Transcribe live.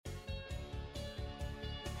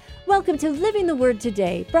Welcome to Living the Word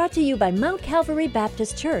Today, brought to you by Mount Calvary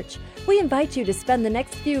Baptist Church. We invite you to spend the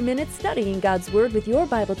next few minutes studying God's Word with your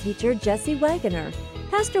Bible teacher, Jesse Wagoner.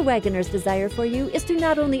 Pastor Wagoner's desire for you is to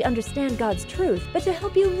not only understand God's truth, but to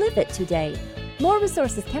help you live it today. More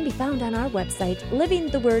resources can be found on our website,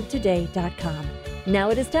 livingthewordtoday.com. Now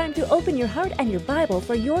it is time to open your heart and your Bible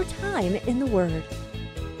for your time in the Word.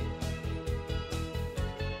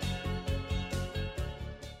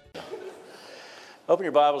 Open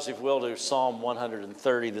your Bibles, if you will, to Psalm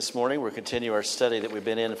 130 this morning. We'll continue our study that we've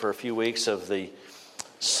been in for a few weeks of the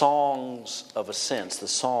Songs of Ascents, the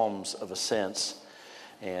Psalms of Ascents.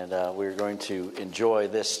 And we're going to enjoy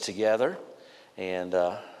this together. And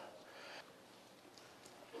today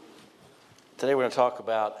we're going to talk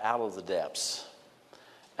about out of the depths.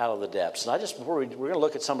 Out of the depths. And we're going to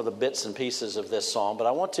look at some of the bits and pieces of this psalm, but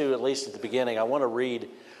I want to, at least at the beginning, I want to read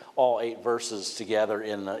all 8 verses together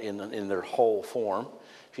in their whole form.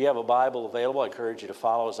 If you have a Bible available, I encourage you to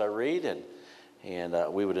follow as I read, and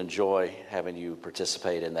we would enjoy having you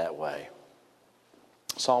participate in that way.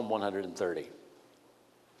 Psalm 130.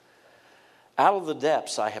 Out of the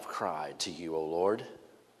depths I have cried to you, O Lord.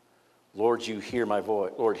 Lord, you hear my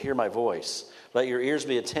voice. Lord, hear my voice. Let your ears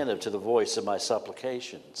be attentive to the voice of my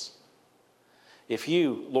supplications. If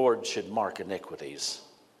you, Lord, should mark iniquities,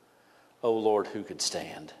 O Lord, who could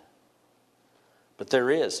stand? But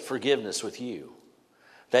there is forgiveness with you,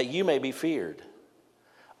 that you may be feared.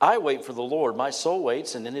 I wait for the Lord. My soul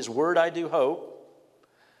waits, and in his word I do hope.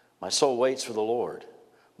 My soul waits for the Lord,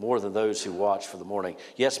 more than those who watch for the morning.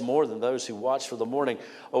 Yes, more than those who watch for the morning.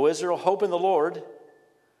 O Israel, hope in the Lord,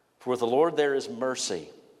 for with the Lord there is mercy,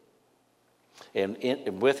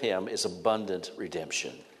 and with him is abundant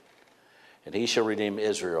redemption. And he shall redeem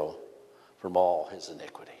Israel from all his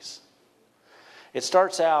iniquities. It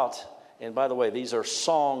starts out, and by the way, these are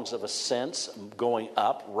songs of ascents, going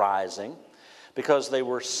up, rising, because they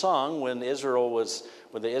were sung when the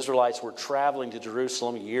Israelites were traveling to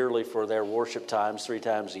Jerusalem yearly for their worship times, 3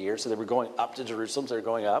 times a year. So they were going up to Jerusalem, so they're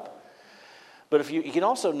going up. But if you can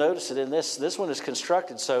also notice it in this one is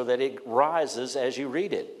constructed so that it rises as you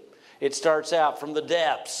read it. It starts out from the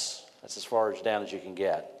depths. That's as far as down as you can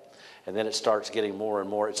get. And then it starts getting more and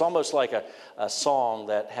more. It's almost like a song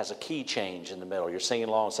that has a key change in the middle. You're singing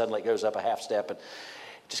along, and suddenly it goes up a half step, and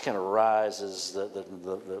it just kind of rises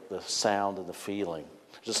the sound and the feeling.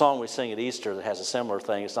 There's a song we sing at Easter that has a similar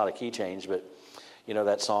thing. It's not a key change, but you know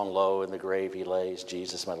that song, Low in the grave he lays,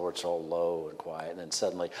 Jesus, my Lord, soul, low and quiet. And then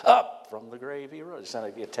suddenly, up from the grave he rose.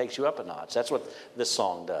 It takes you up a notch. That's what this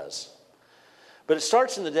song does. But it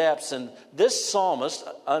starts in the depths, and this psalmist,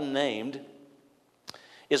 unnamed,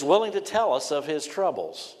 is willing to tell us of his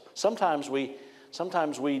troubles. Sometimes we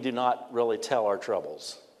do not really tell our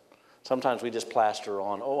troubles. Sometimes we just plaster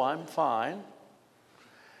on, oh, I'm fine,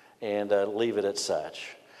 and leave it at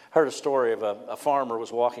such. Heard a story of a farmer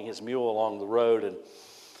was walking his mule along the road, and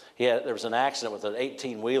there was an accident with an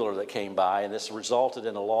 18-wheeler that came by, and this resulted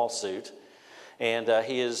in a lawsuit. And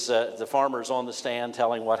the farmer's on the stand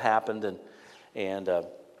telling what happened,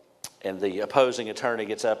 and the opposing attorney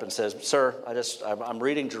gets up and says, "Sir, I'm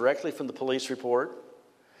reading directly from the police report.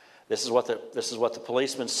 This is what the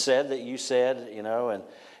policeman said that you said, you know." And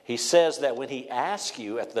he says that when he asked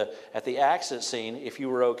you at the accident scene if you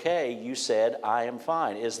were okay, you said, "I am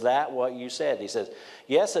fine." Is that what you said? He says,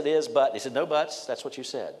 "Yes, it is, but." He said, "No buts. That's what you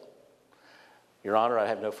said." "Your Honor, I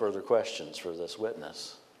have no further questions for this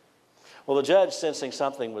witness." Well, the judge, sensing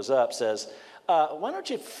something was up, says, "Why don't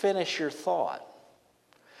you finish your thought?"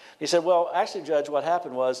 He said, "Well, actually, Judge, what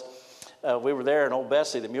happened was we were there, and old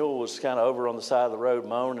Bessie, the mule, was kind of over on the side of the road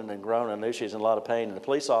moaning and groaning. I knew she was in a lot of pain, and the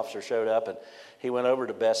police officer showed up, and he went over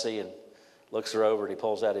to Bessie and looks her over, and he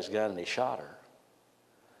pulls out his gun, and he shot her.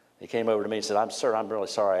 He came over to me and said, Sir, I'm really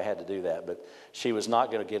sorry I had to do that, but she was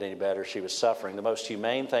not going to get any better. She was suffering. The most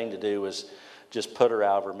humane thing to do was just put her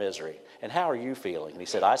out of her misery. And how are you feeling?" And he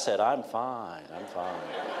said, "I said, I'm fine. I'm fine."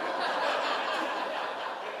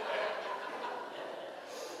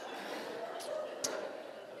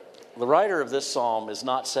 The writer of this psalm is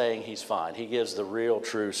not saying he's fine. He gives the real,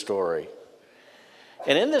 true story.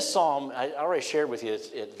 And in this psalm, I already shared with you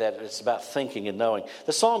that it's about thinking and knowing.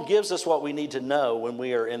 The psalm gives us what we need to know when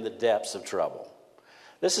we are in the depths of trouble.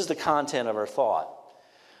 This is the content of our thought.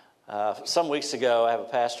 Some weeks ago, I have a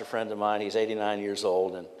pastor friend of mine. He's 89 years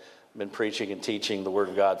old and been preaching and teaching the Word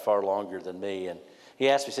of God far longer than me. And he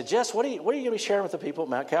asked me, he said, "Jess, what are you going to be sharing with the people at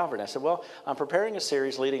Mount Calvary?" And I said, "Well, I'm preparing a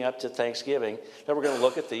series leading up to Thanksgiving that we're going to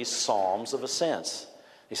look at these Psalms of Ascents."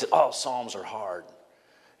 He said, "Oh, Psalms are hard."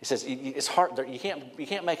 He says, "It's hard. You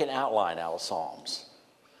can't make an outline out of Psalms."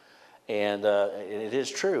 And it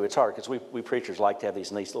is true. It's hard because we preachers like to have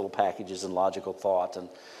these nice little packages and logical thought and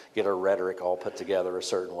get our rhetoric all put together a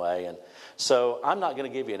certain way. And so I'm not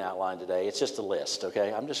going to give you an outline today. It's just a list,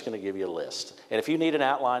 okay? I'm just going to give you a list. And if you need an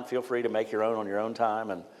outline, feel free to make your own on your own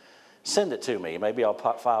time and send it to me. Maybe I'll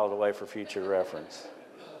file it away for future reference.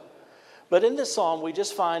 But in this psalm, we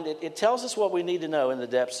just find it tells us what we need to know in the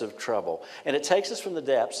depths of trouble. And it takes us from the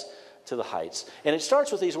depths to the heights. And it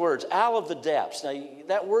starts with these words, out of the depths. Now,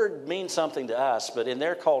 that word means something to us, but in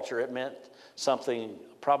their culture, it meant something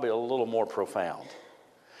probably a little more profound.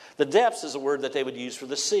 The depths is a word that they would use for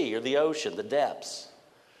the sea or the ocean, the depths.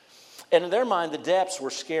 And in their mind, the depths were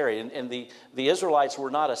scary. And the Israelites were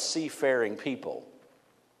not a seafaring people.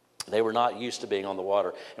 They were not used to being on the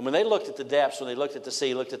water. And when they looked at the depths, when they looked at the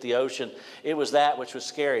sea, looked at the ocean, it was that which was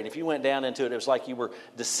scary. And if you went down into it, it was like you were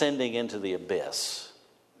descending into the abyss.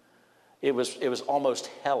 It was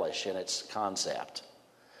almost hellish in its concept.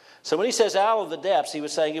 So when he says out of the depths, he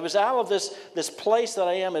was saying it was out of this place that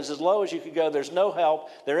I am, is as low as you could go. There's no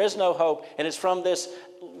help. There is no hope. And it's from this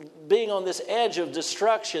being on this edge of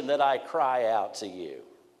destruction that I cry out to you.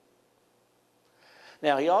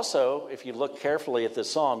 Now, he also, if you look carefully at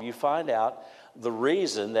this psalm, you find out the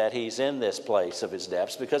reason that he's in this place of his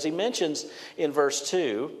depths, because he mentions in verse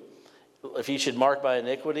 2, if you should mark by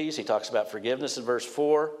iniquities, he talks about forgiveness in verse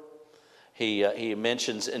 4. He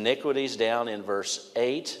mentions iniquities down in verse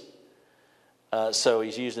 8. So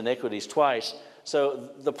he's used iniquities twice. So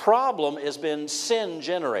the problem has been sin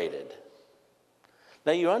generated.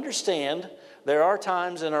 Now you understand there are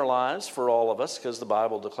times in our lives for all of us, because the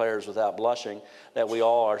Bible declares without blushing that we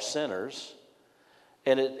all are sinners.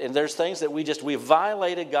 And there's things that we've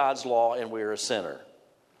violated God's law and we're a sinner.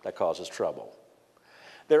 That causes trouble.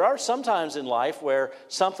 There are some times in life where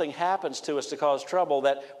something happens to us to cause trouble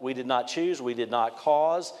that we did not choose, we did not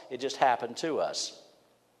cause, it just happened to us.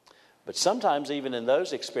 But sometimes even in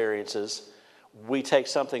those experiences, we take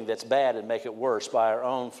something that's bad and make it worse by our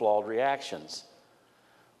own flawed reactions.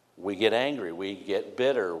 We get angry, we get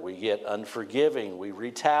bitter, we get unforgiving, we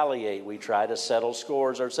retaliate, we try to settle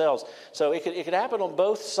scores ourselves. So it could happen on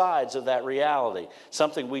both sides of that reality.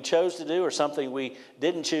 Something we chose to do or something we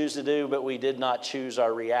didn't choose to do, but we did not choose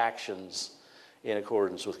our reactions in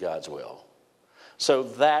accordance with God's will. So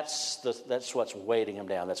that's what's weighting him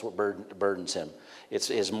down. That's what burdens him. It's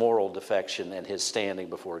his moral defection and his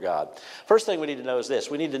standing before God. First thing we need to know is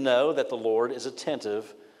this. We need to know that the Lord is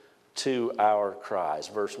attentive to our cries.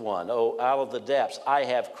 Verse 1, oh, out of the depths, I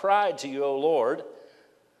have cried to you, O Lord.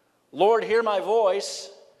 Lord, hear my voice.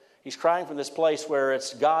 He's crying from this place where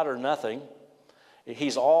it's God or nothing.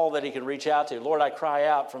 He's all that he can reach out to. Lord, I cry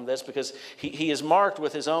out from this because he is marked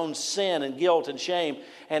with his own sin and guilt and shame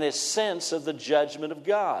and his sense of the judgment of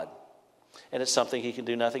God. And it's something he can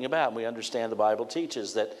do nothing about. And we understand the Bible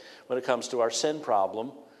teaches that when it comes to our sin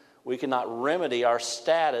problem, we cannot remedy our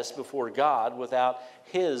status before God without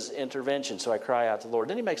his intervention. So I cry out to the Lord.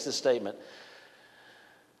 Then he makes this statement.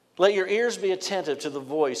 Let your ears be attentive to the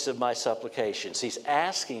voice of my supplications. He's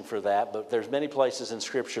asking for that, but there's many places in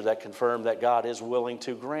Scripture that confirm that God is willing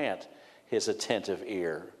to grant his attentive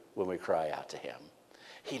ear when we cry out to him.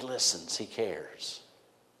 He listens. He cares.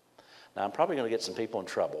 Now, I'm probably going to get some people in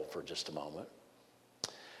trouble for just a moment.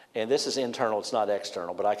 And this is internal. It's not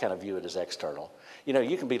external, but I kind of view it as external. You know,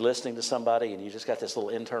 you can be listening to somebody and you just got this little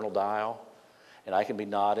internal dial, and I can be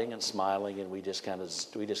nodding and smiling, and we just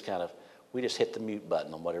hit the mute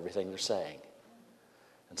button on what everything they're saying.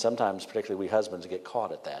 And sometimes, particularly we husbands, get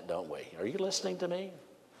caught at that, don't we? Are you listening to me?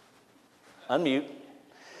 Unmute.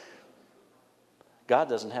 God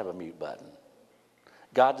doesn't have a mute button.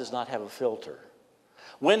 God does not have a filter.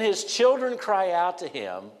 When his children cry out to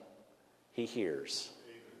him, he hears.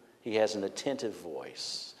 He has an attentive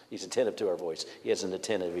voice. He's attentive to our voice. He has an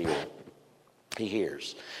attentive ear. He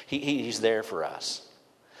hears. He's there for us.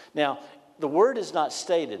 Now, the word is not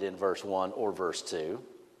stated in verse 1 or verse 2,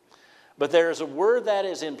 but there is a word that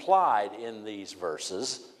is implied in these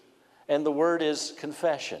verses, and the word is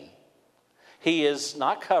confession. He is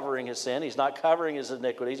not covering his sin. He's not covering his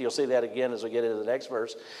iniquities. You'll see that again as we get into the next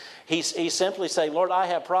verse. He's simply saying, Lord, I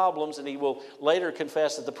have problems, and he will later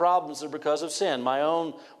confess that the problems are because of sin, my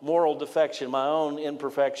own moral defection, my own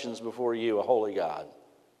imperfections before you, a holy God.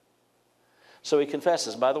 So he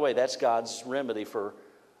confesses. By the way, that's God's remedy for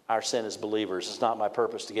our sin as believers. It's not my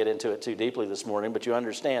purpose to get into it too deeply this morning, but you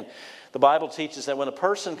understand. The Bible teaches that when a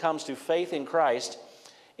person comes to faith in Christ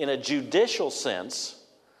in a judicial sense,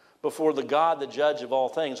 before the God, the judge of all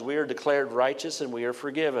things, we are declared righteous and we are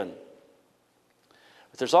forgiven.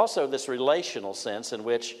 But there's also this relational sense in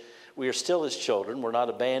which we are still his children. We're not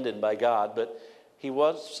abandoned by God, but He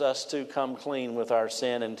wants us to come clean with our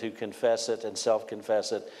sin and to confess it and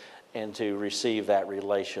self-confess it and to receive that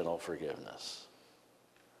relational forgiveness.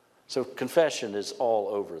 So confession is all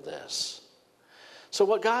over this. So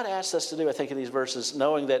what God asks us to do, I think, in these verses,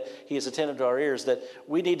 knowing that He is attentive to our ears, that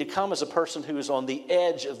we need to come as a person who is on the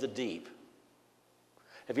edge of the deep.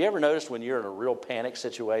 Have you ever noticed when you're in a real panic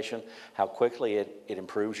situation how quickly it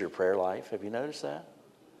improves your prayer life? Have you noticed that?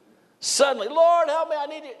 Suddenly, Lord, help me, I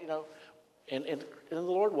need it. And the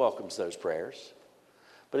Lord welcomes those prayers.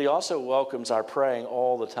 But He also welcomes our praying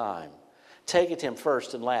all the time. Take it to Him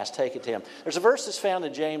first and last. Take it to Him. There's a verse that's found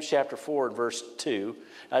in James chapter 4 and verse 2.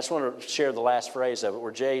 I just want to share the last phrase of it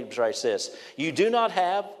where James writes this. You do not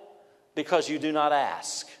have because you do not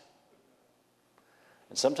ask.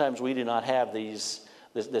 And sometimes we do not have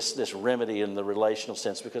this remedy in the relational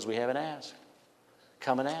sense because we haven't asked.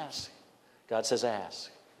 Come and ask. God says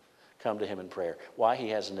ask. Come to Him in prayer. Why? He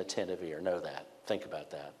has an attentive ear. Know that. Think about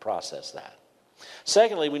that. Process that.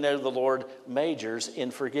 Secondly, we know the Lord majors in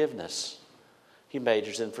forgiveness. He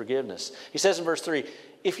majors in forgiveness. He says in verse 3,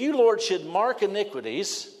 if you, Lord, should mark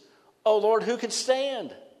iniquities, O Lord, who could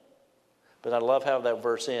stand? But I love how that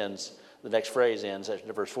verse ends. The next phrase ends, as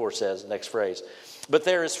verse 4 says, the next phrase. But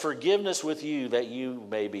there is forgiveness with you that you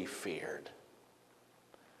may be feared.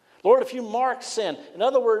 Lord, if you mark sin, in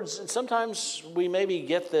other words, and sometimes we maybe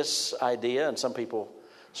get this idea, and some people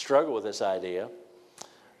struggle with this idea,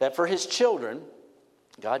 that for His children,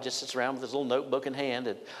 God just sits around with His little notebook in hand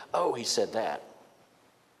and, oh, He said that.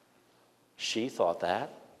 She thought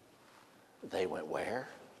that. They went where?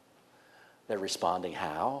 They're responding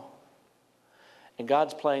how? And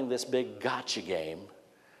God's playing this big gotcha game,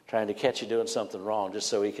 trying to catch you doing something wrong just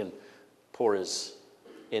so He can pour His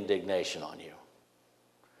indignation on you.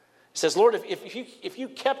 He says, Lord, if you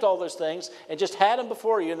kept all those things and just had them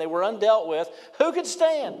before you and they were undealt with, who could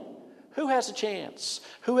stand? Who has a chance?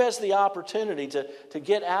 Who has the opportunity to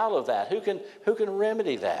get out of that? Who can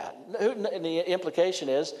remedy that? And the implication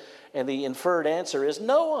is, and the inferred answer is,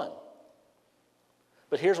 no one.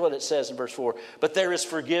 But here's what it says in verse 4. But there is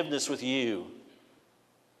forgiveness with you.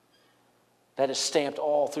 That is stamped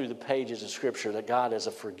all through the pages of Scripture, that God is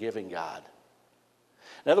a forgiving God.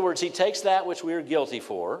 In other words, He takes that which we are guilty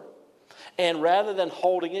for, and rather than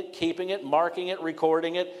holding it, keeping it, marking it,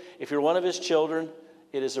 recording it, if you're one of His children,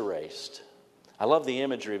 it is erased. I love the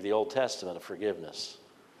imagery of the Old Testament of forgiveness.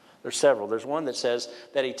 There's several. There's one that says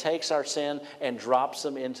that He takes our sin and drops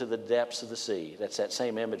them into the depths of the sea. That's that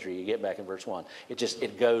same imagery you get back in verse 1.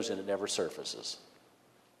 It goes and it never surfaces.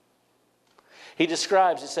 He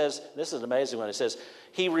describes, it says, this is an amazing one. It says,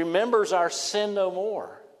 He remembers our sin no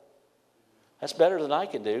more. That's better than I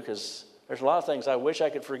can do because there's a lot of things I wish I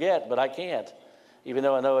could forget, but I can't, even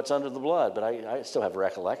though I know it's under the blood, but I still have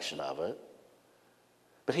recollection of it.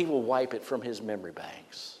 But He will wipe it from His memory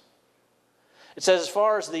banks. It says, as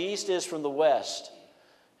far as the east is from the west,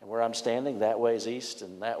 and where I'm standing, that way is east,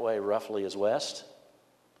 and that way roughly is west.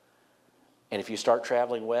 And if you start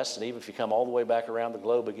traveling west, and even if you come all the way back around the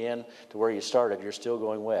globe again to where you started, you're still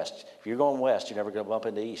going west. If you're going west, you're never going to bump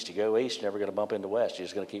into east. You go east, you're never going to bump into west. You're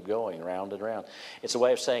just going to keep going round and round. It's a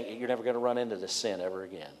way of saying you're never going to run into this sin ever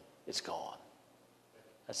again. It's gone.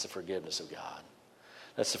 That's the forgiveness of God.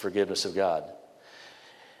 That's the forgiveness of God.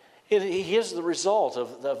 He is the result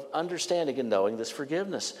of understanding and knowing this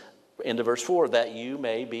forgiveness. Into verse 4, that you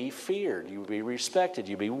may be feared, you be respected,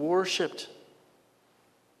 you be worshipped.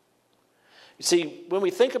 You see, when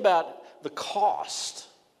we think about the cost,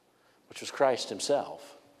 which was Christ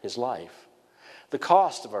Himself, His life, the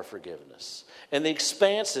cost of our forgiveness, and the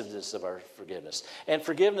expansiveness of our forgiveness, and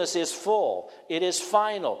forgiveness is full, it is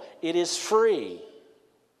final, it is free.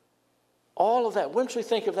 All of that, once we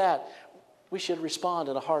think of that, we should respond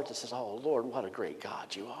in a heart that says, oh, Lord, what a great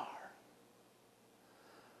God you are.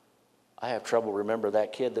 I have trouble remembering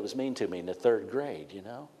that kid that was mean to me in the third grade,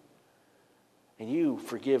 And you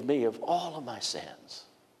forgive me of all of my sins.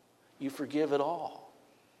 You forgive it all.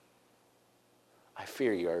 I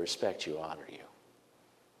fear you, I respect you, honor you.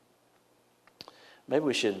 Maybe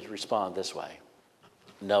we should respond this way,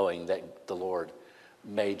 knowing that the Lord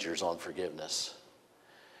majors on forgiveness.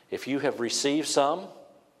 If you have received some,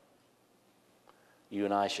 you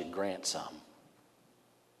and I should grant some.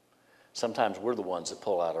 Sometimes we're the ones that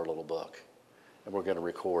pull out our little book and we're going to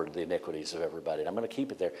record the iniquities of everybody. And I'm going to keep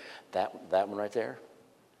it there. That one right there,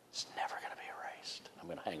 it's never going to be erased. I'm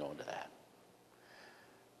going to hang on to that.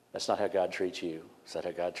 That's not how God treats you. It's not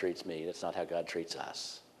how God treats me. That's not how God treats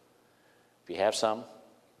us. If you have some,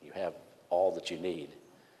 you have all that you need.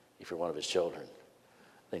 If you're one of His children,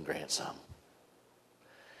 then grant some.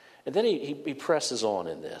 And then he presses on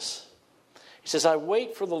in this. He says, I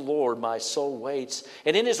wait for the Lord, my soul waits,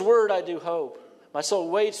 and in his word I do hope. My soul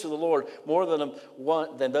waits for the Lord more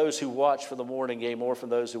than those who watch for the morning, yea, more from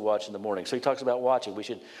those who watch in the morning. So he talks about watching.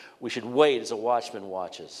 We should wait as a watchman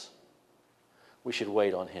watches. We should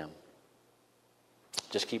wait on him.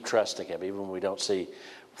 Just keep trusting him, even when we don't see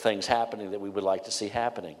things happening that we would like to see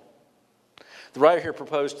happening. The writer here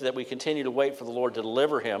proposed that we continue to wait for the Lord to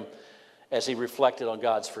deliver him as he reflected on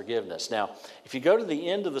God's forgiveness. Now, if you go to the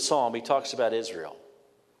end of the psalm, he talks about Israel.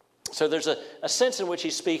 So there's a sense in which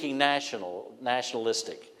he's speaking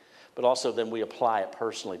nationalistic, but also then we apply it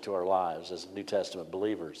personally to our lives as New Testament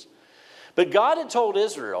believers. But God had told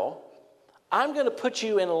Israel, I'm going to put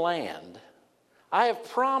you in a land. I have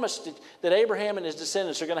promised that Abraham and his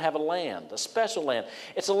descendants are going to have a land, a special land.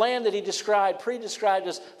 It's a land that he pre-described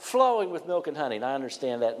as flowing with milk and honey. And I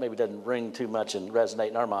understand that maybe doesn't ring too much and resonate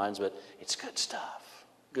in our minds, but it's good stuff,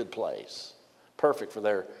 good place, perfect for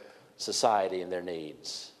their society and their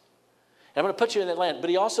needs. And I'm going to put you in that land. But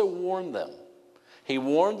he also warned them. He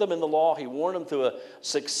warned them in the law. He warned them through a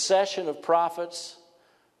succession of prophets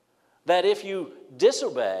that if you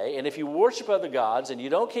disobey and if you worship other gods and you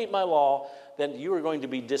don't keep my law, then you are going to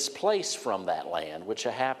be displaced from that land, which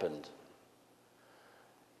happened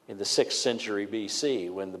in the 6th century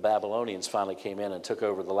BC when the Babylonians finally came in and took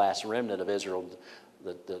over the last remnant of Israel,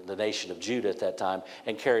 the nation of Judah at that time,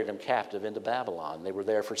 and carried them captive into Babylon. They were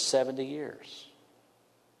there for 70 years.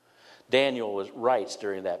 Daniel writes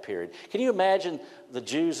during that period. Can you imagine the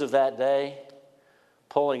Jews of that day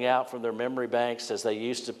pulling out from their memory banks as they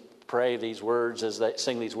used to pray these words, as they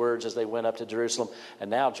sing these words as they went up to Jerusalem, and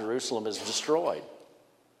now Jerusalem is destroyed.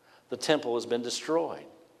 The temple has been destroyed.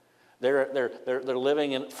 They're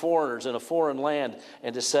living in foreigners in a foreign land,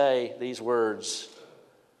 and to say these words,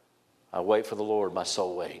 I wait for the Lord, my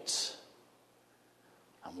soul waits.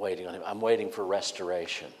 I'm waiting on him. I'm waiting for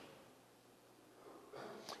restoration.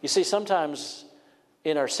 You see, sometimes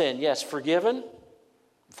in our sin, yes, forgiven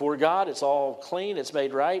before God, it's all clean, it's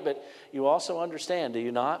made right, but you also understand, do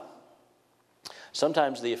you not?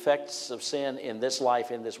 Sometimes the effects of sin in this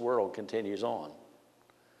life, in this world, continues on.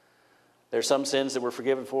 There's some sins that we're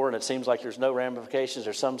forgiven for, and it seems like there's no ramifications.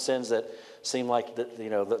 There's some sins that seem like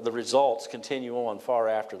the results continue on far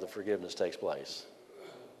after the forgiveness takes place.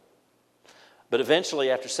 But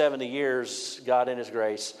eventually, after 70 years, God in his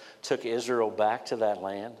grace took Israel back to that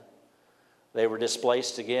land. They were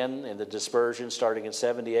displaced again in the dispersion starting in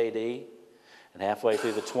 70 AD. And halfway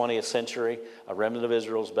through the 20th century, a remnant of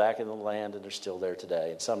Israel is back in the land, and they're still there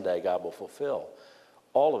today. And someday God will fulfill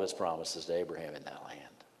all of his promises to Abraham in that land.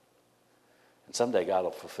 And someday God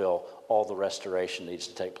will fulfill all the restoration that needs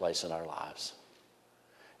to take place in our lives.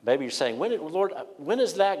 Maybe you're saying, Lord, when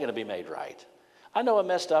is that going to be made right? I know I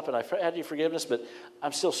messed up and I had your forgiveness, but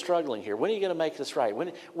I'm still struggling here. When are you going to make this right?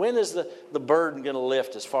 When is the burden going to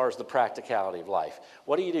lift as far as the practicality of life?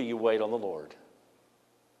 What do? You wait on the Lord.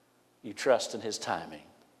 You trust in his timing.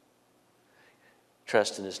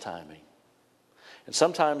 Trust in his timing. And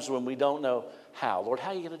sometimes when we don't know how, Lord, how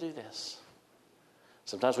are you going to do this?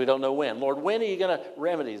 Sometimes we don't know when. Lord, when are you going to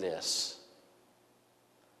remedy this?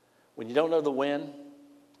 When you don't know the when,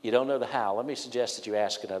 you don't know the how, let me suggest that you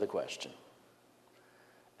ask another question.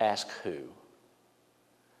 Ask who.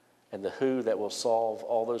 And the who that will solve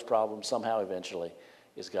all those problems somehow eventually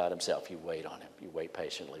is God himself. You wait on him. You wait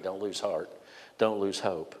patiently. Don't lose heart. Don't lose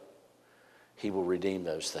hope. He will redeem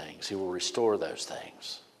those things. He will restore those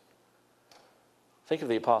things. Think of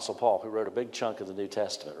the Apostle Paul, who wrote a big chunk of the New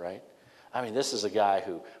Testament, right? I mean, this is a guy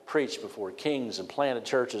who preached before kings and planted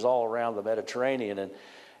churches all around the Mediterranean.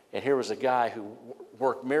 And here was a guy who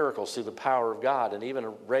worked miracles through the power of God and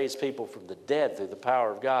even raised people from the dead through the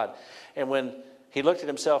power of God. And when he looked at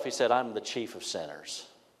himself, he said, I'm the chief of sinners.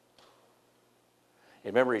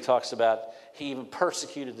 And remember, he talks about he even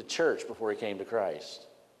persecuted the church before he came to Christ.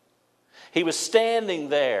 He was standing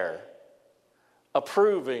there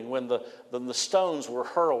approving when the stones were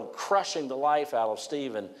hurled, crushing the life out of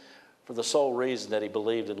Stephen for the sole reason that he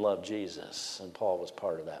believed and loved Jesus. And Paul was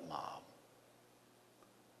part of that mob.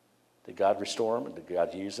 Did God restore him? And did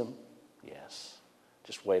God use him? Yes.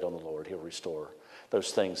 Just wait on the Lord. He'll restore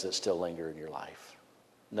those things that still linger in your life.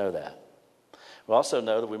 Know that. We also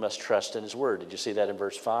know that we must trust in his word. Did you see that in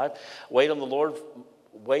verse 5? Wait on the Lord.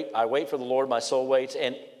 I wait for the Lord, my soul waits,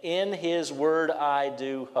 and in his word I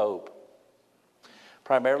do hope.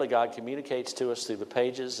 Primarily, God communicates to us through the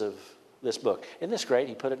pages of this book. Isn't this great?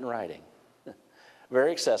 He put it in writing.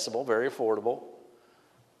 Very accessible, very affordable,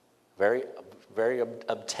 very, very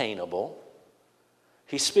obtainable.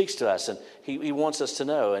 He speaks to us, and he wants us to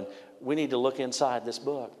know, and we need to look inside this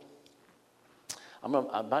book. I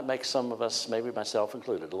might make some of us, maybe myself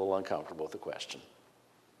included, a little uncomfortable with the question.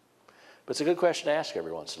 But it's a good question to ask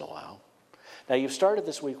every once in a while. Now, you've started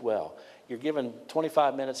this week well. You're given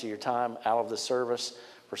 25 minutes of your time out of this service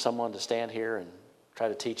for someone to stand here and try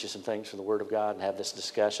to teach you some things from the Word of God and have this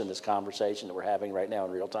discussion, this conversation that we're having right now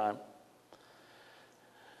in real time.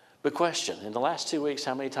 But question, in the last 2 weeks,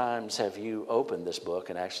 how many times have you opened this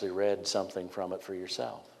book and actually read something from it for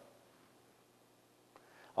yourself?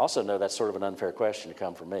 Also know that's sort of an unfair question to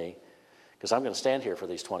come from me, because I'm going to stand here for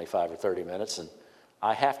these 25 or 30 minutes, and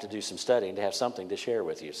I have to do some studying to have something to share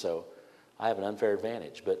with you, so I have an unfair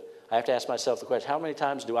advantage. But I have to ask myself the question, how many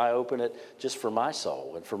times do I open it just for my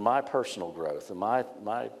soul and for my personal growth and my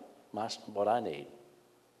what I need?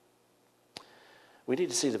 We need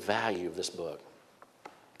to see the value of this book.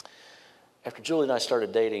 After Julie and I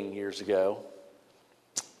started dating years ago,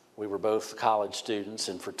 we were both college students,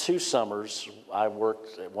 and for 2 summers, I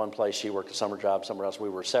worked at one place, she worked a summer job somewhere else. We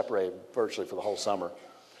were separated virtually for the whole summer.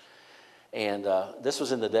 And this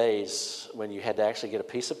was in the days when you had to actually get a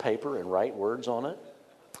piece of paper and write words on it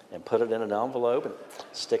and put it in an envelope and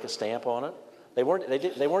stick a stamp on it. They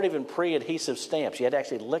weren't even pre-adhesive stamps. You had to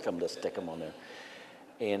actually lick them to stick them on there.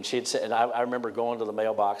 And she'd said, and I remember going to the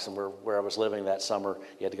mailbox, and where I was living that summer,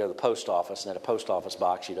 you had to go to the post office, and at a post office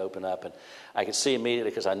box you'd open up, and I could see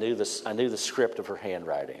immediately, because I knew the script of her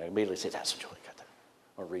handwriting. I immediately said, "That's what Julie got there.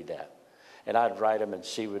 I'll read that." And I'd write them, and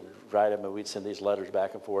she would write them, and we'd send these letters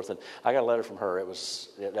back and forth. And I got a letter from her.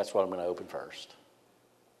 That's what I'm going to open first.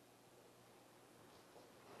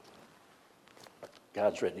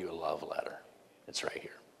 God's written you a love letter. It's right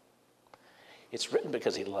here. It's written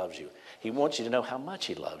because he loves you. He wants you to know how much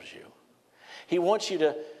he loves you. He loves you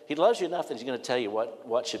enough that he's going to tell you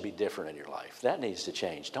what should be different in your life. That needs to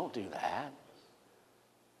change. Don't do that.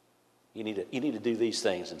 You need to do these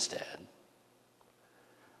things instead.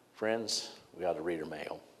 Friends, we ought to read our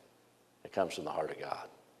mail. It comes from the heart of God.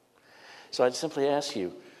 So I'd simply ask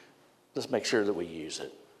you, let's make sure that we use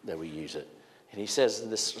it. And he says,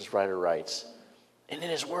 this writer writes, and in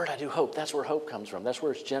his word I do hope. That's where hope comes from. That's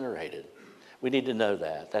where it's generated. We need to know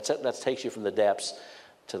that. That takes you from the depths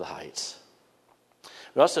to the heights.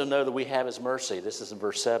 We also know that we have his mercy. This is in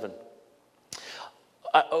verse 7.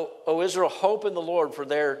 O Israel, hope in the Lord,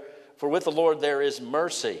 for with the Lord there is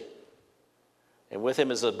mercy, and with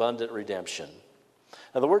him is abundant redemption.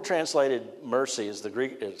 Now the word translated mercy is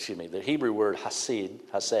the Hebrew word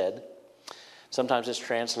hased. Sometimes it's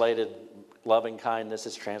translated loving kindness,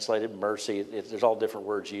 it's translated mercy. There's all different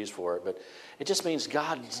words used for it, but it just means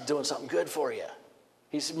God's doing something good for you.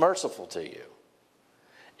 He's merciful to you.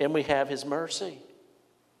 And we have his mercy.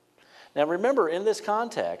 Now remember, in this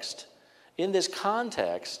context,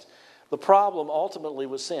 the problem ultimately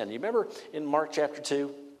was sin. You remember in Mark chapter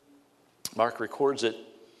 2, Mark records it,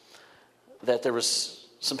 that there was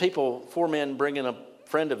some people, 4 men, bringing a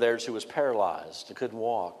friend of theirs who was paralyzed and couldn't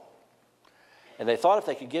walk. And they thought if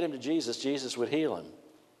they could get him to Jesus, Jesus would heal him.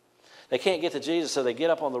 They can't get to Jesus, so they get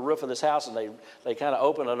up on the roof of this house, and they kind of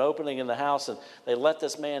open an opening in the house, and they let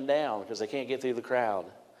this man down because they can't get through the crowd.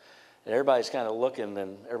 And everybody's kind of looking,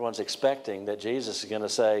 and everyone's expecting that Jesus is going to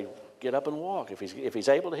say, get up and walk. If he's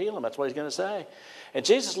able to heal him, that's what he's going to say. And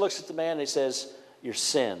Jesus looks at the man and he says, your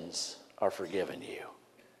sins are forgiven you.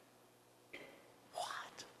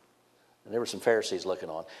 What? And there were some Pharisees looking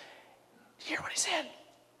on. Did you hear what he said?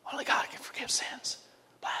 Only God can forgive sins.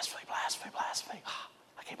 Blasphemy, blasphemy, blasphemy.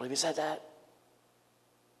 I can't believe he said that.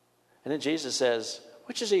 And then Jesus says,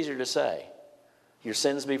 which is easier to say? Your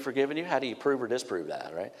sins be forgiven you? How do you prove or disprove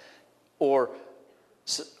that, right? Or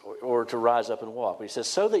to rise up and walk. But he says,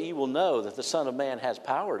 so that you will know that the Son of Man has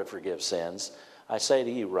power to forgive sins, I say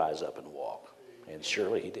to you, rise up and walk. And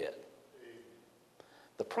surely he did.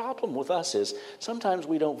 The problem with us is sometimes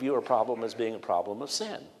we don't view our problem as being a problem of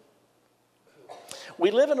sin.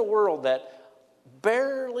 We live in a world that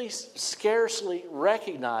scarcely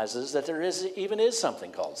recognizes that there even is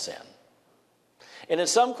something called sin. And in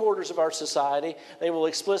some quarters of our society, they will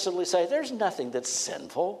explicitly say, there's nothing that's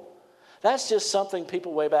sinful. That's just something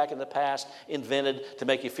people way back in the past invented to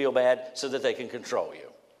make you feel bad so that they can control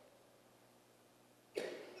you.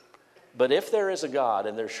 But if there is a God,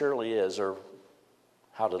 and there surely is, or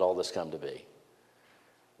how did all this come to be?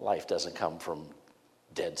 Life doesn't come from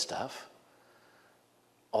dead stuff.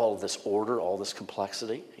 All of this order, all this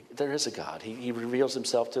complexity. There is a God. He reveals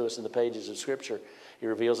himself to us in the pages of Scripture. He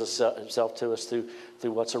reveals himself to us through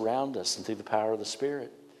what's around us and through the power of the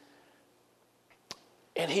Spirit.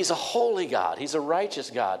 And he's a holy God. He's a righteous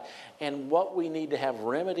God. And what we need to have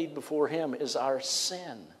remedied before him is our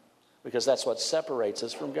sin, because that's what separates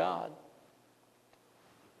us from God.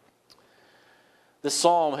 This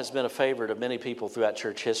psalm has been a favorite of many people throughout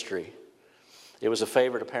church history. It was a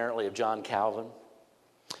favorite, apparently, of John Calvin. And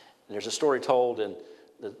there's a story told in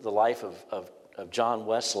the life of John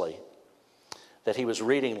Wesley that he was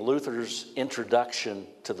reading Luther's introduction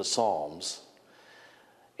to the Psalms.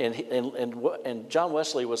 And John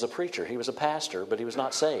Wesley was a preacher. He was a pastor, but he was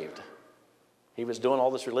not saved. He was doing all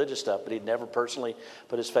this religious stuff, but he'd never personally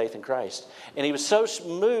put his faith in Christ. And he was so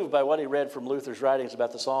moved by what he read from Luther's writings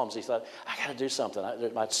about the Psalms, he thought, I got to do something.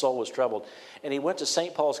 My soul was troubled. And he went to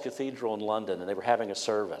St. Paul's Cathedral in London, and they were having a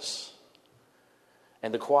service.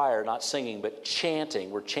 And the choir, not singing, but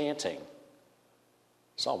chanting, were chanting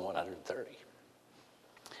Psalm 130.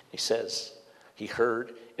 He says, he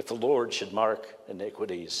heard, if the Lord should mark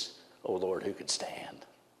iniquities, O Lord, who could stand?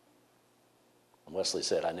 And Wesley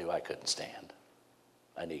said, I knew I couldn't stand.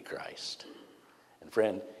 I need Christ. And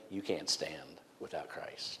friend, you can't stand without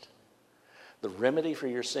Christ. The remedy for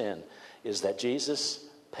your sin is that Jesus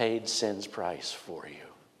paid sin's price for you.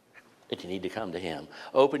 And you need to come to him.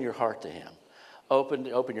 Open your heart to him.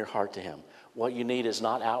 Open your heart to him. What you need is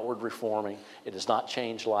not outward reforming. It does not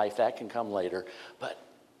change life. That can come later. But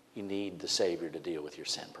you need the Savior to deal with your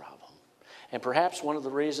sin problem. And perhaps one of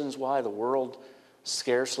the reasons why the world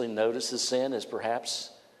scarcely notices sin is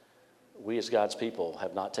perhaps we as God's people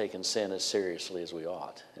have not taken sin as seriously as we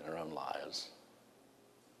ought in our own lives,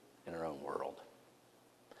 in our own world.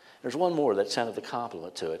 There's one more that's kind of the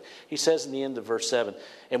complement to it. He says in the end of verse 7,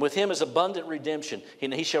 and with him is abundant redemption,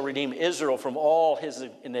 and he shall redeem Israel from all his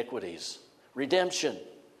iniquities. Redemption.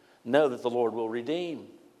 Know that the Lord will redeem.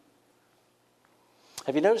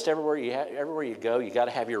 Have you noticed everywhere you go, you got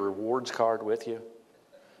to have your rewards card with you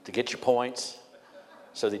to get your points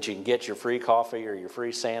so that you can get your free coffee or your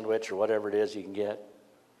free sandwich or whatever it is you can get?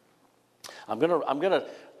 I'm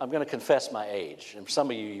gonna confess my age, and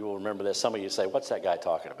some of you will remember this. Some of you say, "What's that guy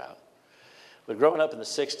talking about?" But growing up in the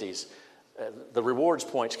 '60s, the rewards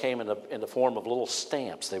points came in the form of little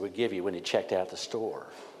stamps they would give you when you checked out the store.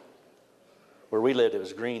 Where we lived, it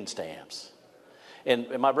was green stamps.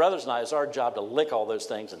 And my brothers and I, it was our job to lick all those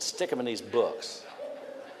things and stick them in these books.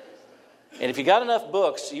 And if you got enough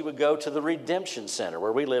books, you would go to the Redemption Center.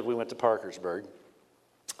 Where we lived, we went to Parkersburg.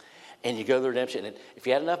 And you go to the Redemption. And if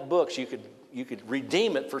you had enough books, you could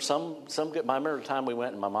redeem it for some good. I remember the time we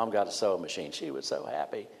went and my mom got a sewing machine. She was so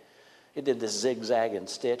happy. It did this zigzag and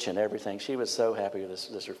stitch and everything. She was so happy with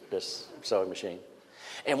this sewing machine.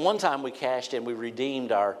 And one time we cashed in, we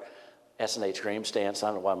redeemed our S&H cream stamps. I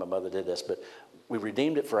don't know why my mother did this, but we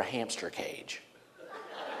redeemed it for a hamster cage.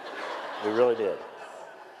 We really did.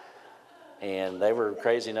 And they were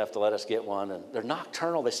crazy enough to let us get one. And they're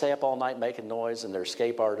nocturnal. They stay up all night making noise, and they're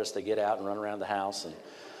escape artists. They get out and run around the house and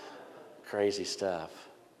crazy stuff.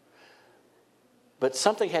 But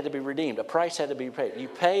something had to be redeemed. A price had to be paid. You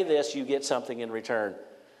pay this, you get something in return.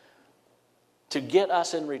 To get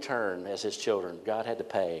us in return as his children, God had to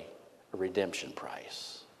pay a redemption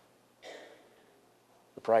price.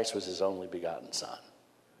 The price was his only begotten Son.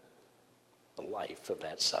 The life of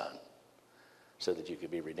that Son. So that you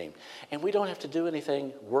could be redeemed. And we don't have to do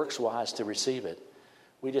anything works-wise to receive it.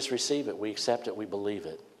 We just receive it. We accept it. We believe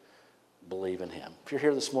it. Believe in him. If you're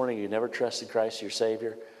here this morning and you never trusted Christ as your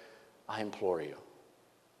Savior, I implore you.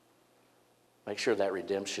 Make sure that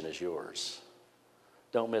redemption is yours.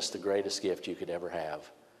 Don't miss the greatest gift you could ever have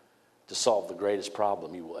to solve the greatest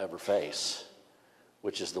problem you will ever face,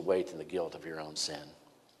 which is the weight and the guilt of your own sin.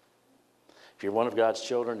 If you're one of God's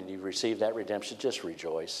children and you've received that redemption, just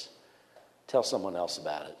rejoice. Tell someone else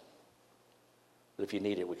about it. But if you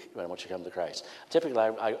need it, I want you to come to Christ. Typically,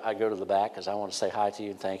 I go to the back because I want to say hi to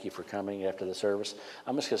you and thank you for coming after the service.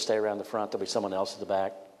 I'm just going to stay around the front. There'll be someone else at the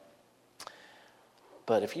back.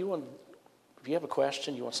 But if you have a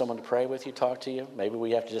question, you want someone to pray with you, talk to you, maybe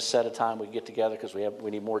we have to just set a time we get together because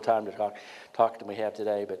we need more time to talk than we have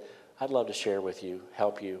today. But I'd love to share with you,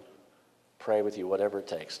 help you, pray with you, whatever it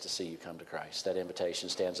takes to see you come to Christ. That invitation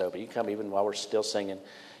stands open. You can come even while we're still singing.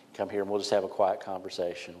 Come here and we'll just have a quiet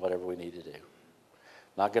conversation, whatever we need to do.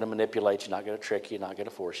 Not going to manipulate you, not going to trick you, not going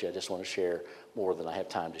to force you. I just want to share more than I have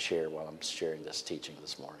time to share while I'm sharing this teaching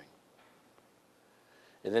this morning.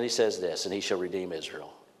 And then he says this, and he shall redeem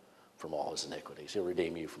Israel from all his iniquities. He'll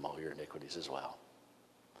redeem you from all your iniquities as well.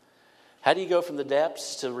 How do you go from the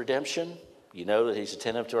depths to redemption? You know that he's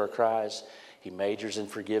attentive to our cries. He majors in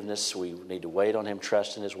forgiveness. We need to wait on him,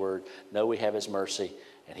 trust in his word, know we have his mercy,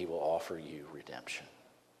 and he will offer you redemption.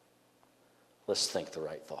 Let's think the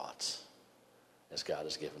right thoughts as God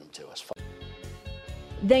has given them to us.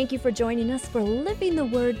 Thank you for joining us for Living the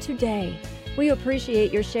Word today. We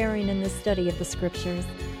appreciate your sharing in this study of the Scriptures.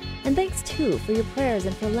 And thanks, too, for your prayers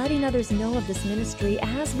and for letting others know of this ministry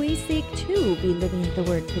as we seek to be living the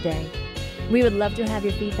Word today. We would love to have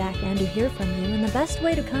your feedback and to hear from you, and the best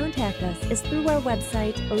way to contact us is through our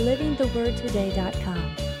website,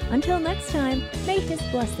 livingthewordtoday.com. Until next time, may His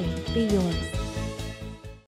blessing be yours.